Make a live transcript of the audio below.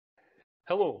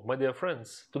Hello, my dear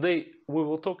friends. Today we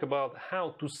will talk about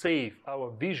how to save our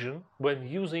vision when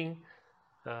using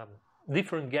um,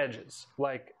 different gadgets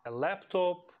like a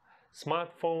laptop,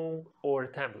 smartphone, or a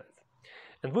tablet.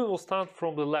 And we will start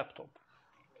from the laptop.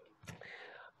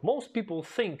 Most people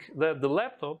think that the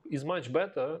laptop is much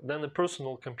better than a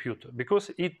personal computer because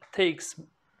it takes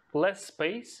less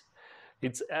space,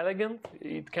 it's elegant,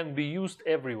 it can be used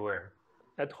everywhere,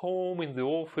 at home, in the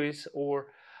office, or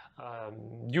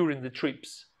during the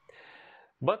trips.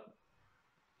 But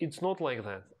it's not like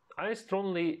that. I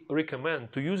strongly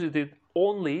recommend to use it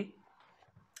only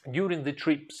during the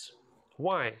trips.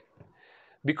 Why?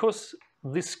 Because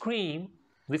the screen,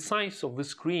 the size of the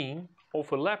screen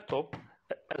of a laptop,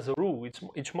 as a rule,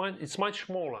 it's much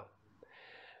smaller.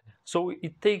 So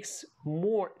it takes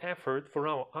more effort for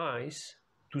our eyes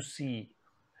to see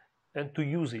and to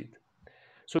use it.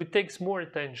 So it takes more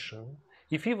attention.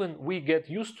 If even we get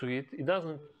used to it, it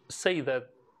doesn't say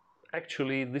that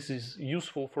actually this is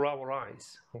useful for our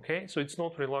eyes. Okay, so it's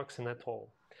not relaxing at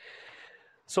all.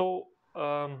 So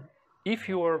if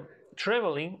you are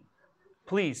traveling,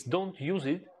 please don't use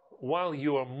it while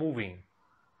you are moving,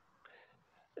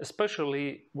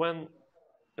 especially when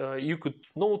you could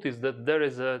notice that there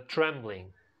is a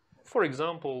trembling. For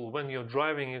example, when you're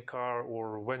driving a car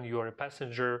or when you are a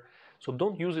passenger. So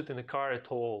don't use it in a car at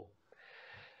all.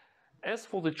 As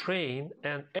for the train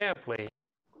and airplane,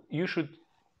 you should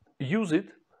use it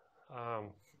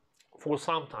for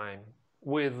some time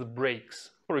with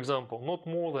breaks. For example, not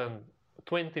more than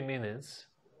 20 minutes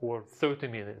or 30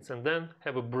 minutes, and then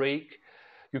have a break.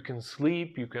 You can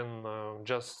sleep, you can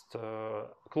just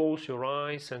close your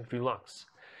eyes and relax.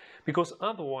 Because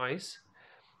otherwise,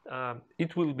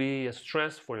 it will be a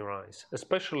stress for your eyes,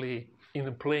 especially in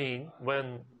a plane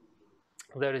when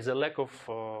there is a lack of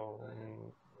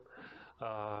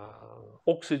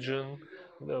oxygen,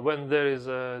 when there is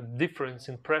a difference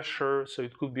in pressure, so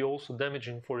it could be also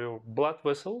damaging for your blood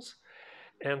vessels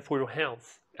and for your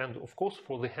health, and of course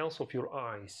for the health of your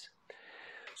eyes.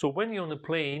 So when you're on a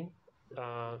plane,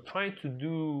 try to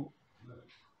do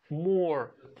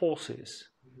more pauses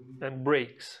and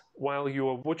breaks while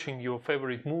you're watching your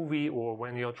favorite movie or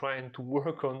when you're trying to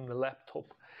work on the laptop.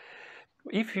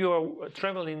 If you are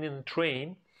traveling in a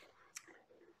train,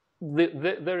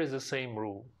 there is the same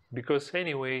rule, because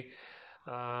anyway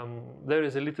there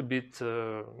is a little bit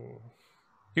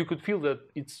you could feel that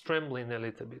it's trembling a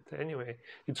little bit. Anyway,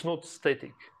 it's not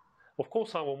static. Of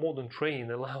course our modern train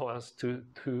allow us to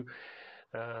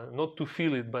not to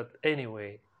feel it, but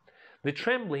anyway the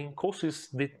trembling causes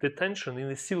the tension in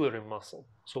the ciliary muscle,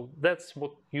 so that's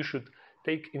what you should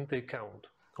take into account.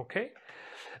 Okay,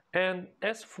 and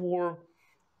as for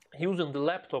using the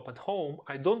laptop at home,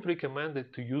 I don't recommend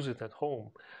it to use it at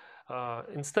home.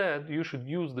 Instead, you should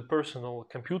use the personal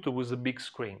computer with a big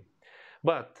screen.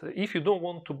 But if you don't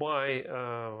want to buy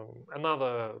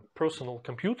another personal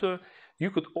computer,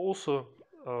 you could also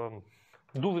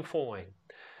do the following.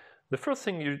 The first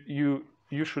thing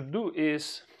you should do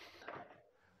is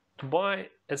to buy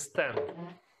a stand.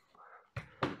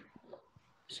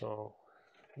 So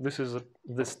this is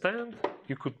the stand.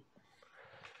 You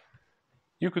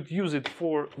could use it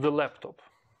for the laptop.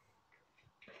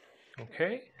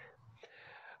 Okay.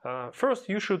 First,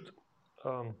 you should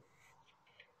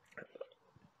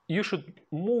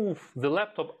move the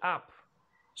laptop up,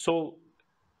 so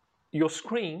your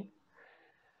screen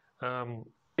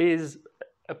is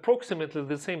approximately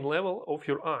the same level of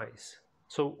your eyes.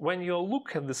 So when you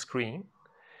look at the screen,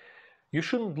 you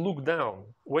shouldn't look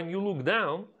down. When you look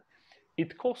down,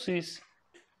 it causes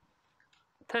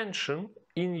tension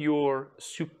in your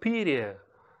superior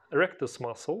rectus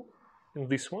muscle, in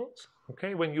these ones,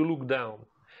 okay, when you look down,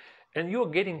 and you're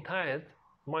getting tired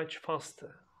much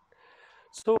faster.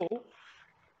 So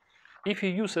if you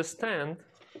use a stand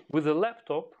with a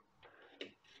laptop,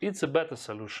 it's a better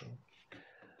solution.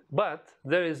 But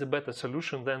there is a better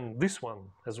solution than this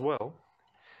one as well.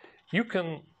 You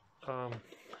can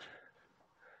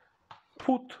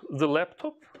put the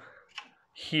laptop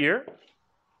here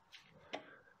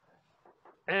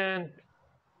and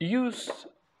use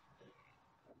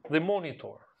the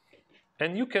monitor,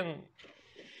 and you can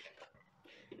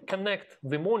connect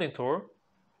the monitor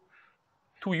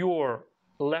to your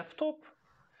laptop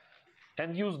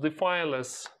and use the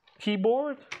wireless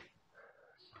keyboard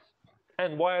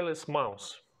and wireless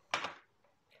mouse.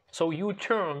 So you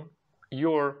turn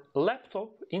your laptop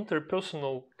into a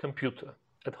personal computer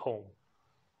at home.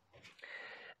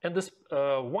 And this,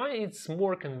 why it's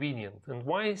more convenient and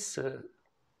why it's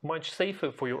much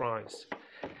safer for your eyes?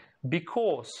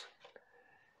 Because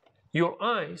your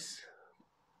eyes,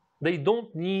 they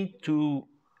don't need to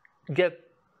get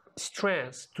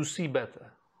stress to see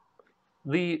better.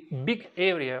 The big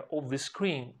area of the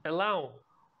screen allow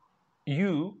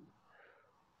you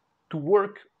to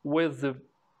work with the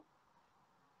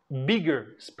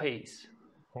bigger space,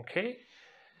 okay?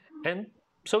 And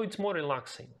so it's more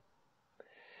relaxing.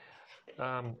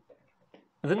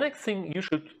 The next thing you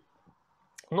should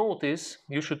notice,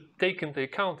 you should take into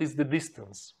account is the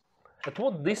distance. At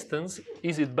what distance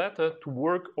is it better to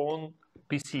work on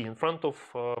PC in front of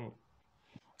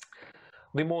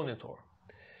the monitor?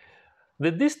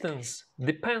 The distance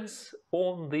depends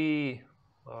on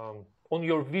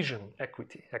your vision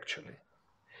acuity, actually.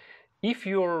 If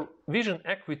your vision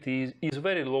acuity is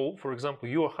very low, for example,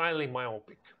 you are highly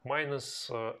myopic,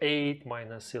 -8,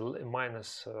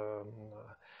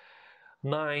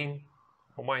 -9,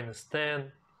 or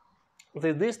 -10,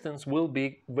 the distance will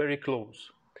be very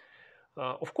close.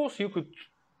 Of course, you could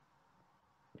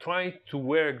try to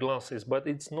wear glasses, but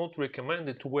it's not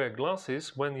recommended to wear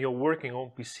glasses when you're working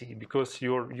on PC because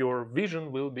your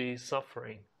vision will be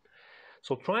suffering.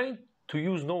 So try to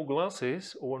use no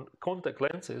glasses or contact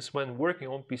lenses when working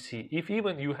on PC. If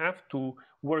even you have to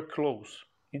work close,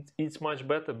 it's much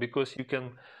better because you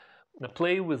can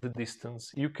play with the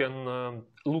distance, you can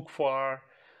look far,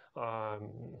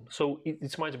 so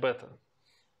it's much better.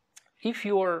 If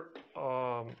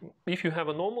you have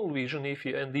a normal vision, if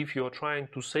you are trying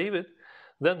to save it,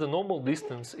 then the normal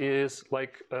distance is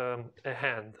like a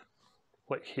hand,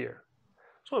 like here.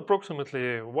 So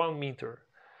approximately 1 meter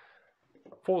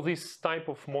for this type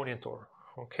of monitor,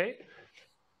 okay?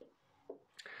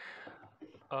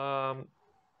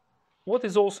 What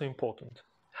is also important?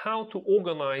 How to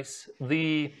organize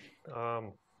the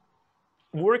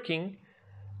working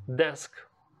desk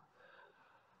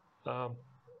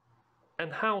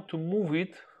and how to move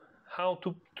it,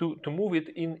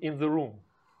 in the room.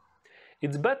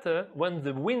 It's better when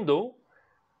the window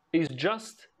is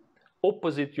just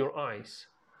opposite your eyes,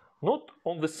 not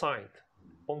on the side.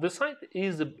 On the side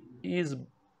is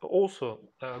also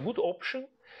a good option,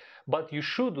 but you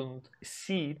shouldn't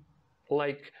see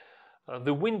like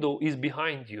the window is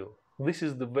behind you. This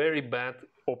is the very bad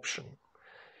option.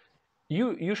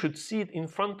 You should see it in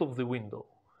front of the window.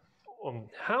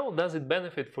 How does it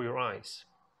benefit for your eyes?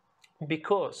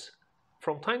 Because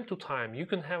from time to time you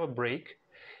can have a break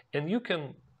and you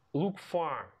can look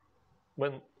far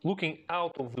when looking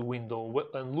out of the window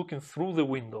and looking through the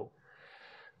window.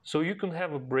 So you can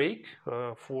have a break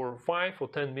for 5 or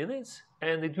 10 minutes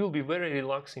and it will be very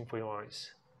relaxing for your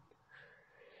eyes.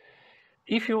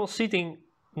 If you are sitting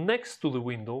next to the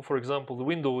window, for example, the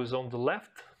window is on the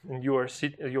left and your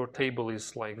table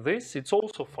is like this, it's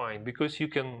also fine because you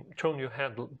can turn your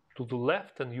head to the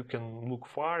left and you can look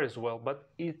far as well, but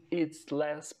it's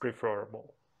less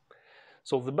preferable.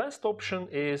 So the best option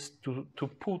is to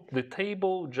put the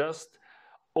table just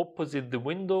opposite the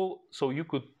window so you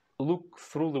could look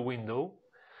through the window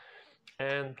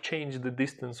and change the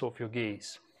distance of your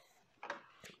gaze.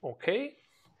 Okay?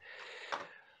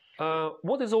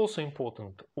 What is also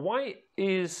important? Why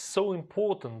is so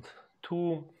important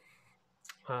to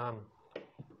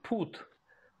put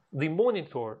the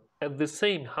monitor at the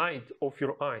same height of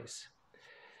your eyes?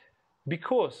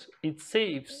 Because it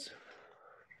saves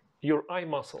your eye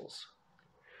muscles.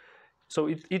 So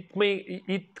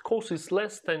it causes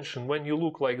less tension when you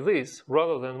look like this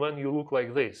rather than when you look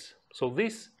like this. So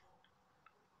this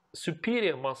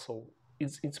superior muscle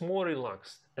it's more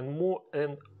relaxed,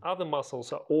 and other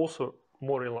muscles are also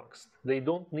more relaxed. They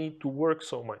don't need to work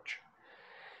so much,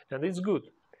 and it's good.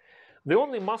 The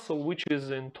only muscle which is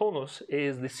in tonus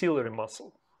is the ciliary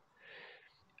muscle.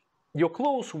 Your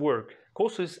close work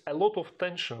causes a lot of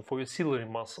tension for your ciliary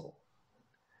muscle.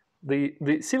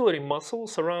 The ciliary muscle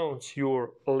surrounds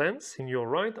your lens in your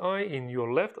right eye, in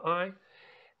your left eye,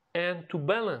 and to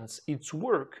balance its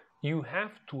work, you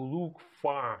have to look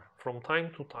far from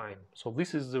time to time. So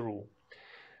this is the rule.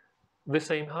 The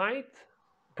same height,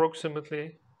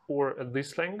 approximately, or at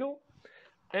this angle,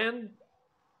 and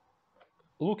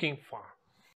looking far.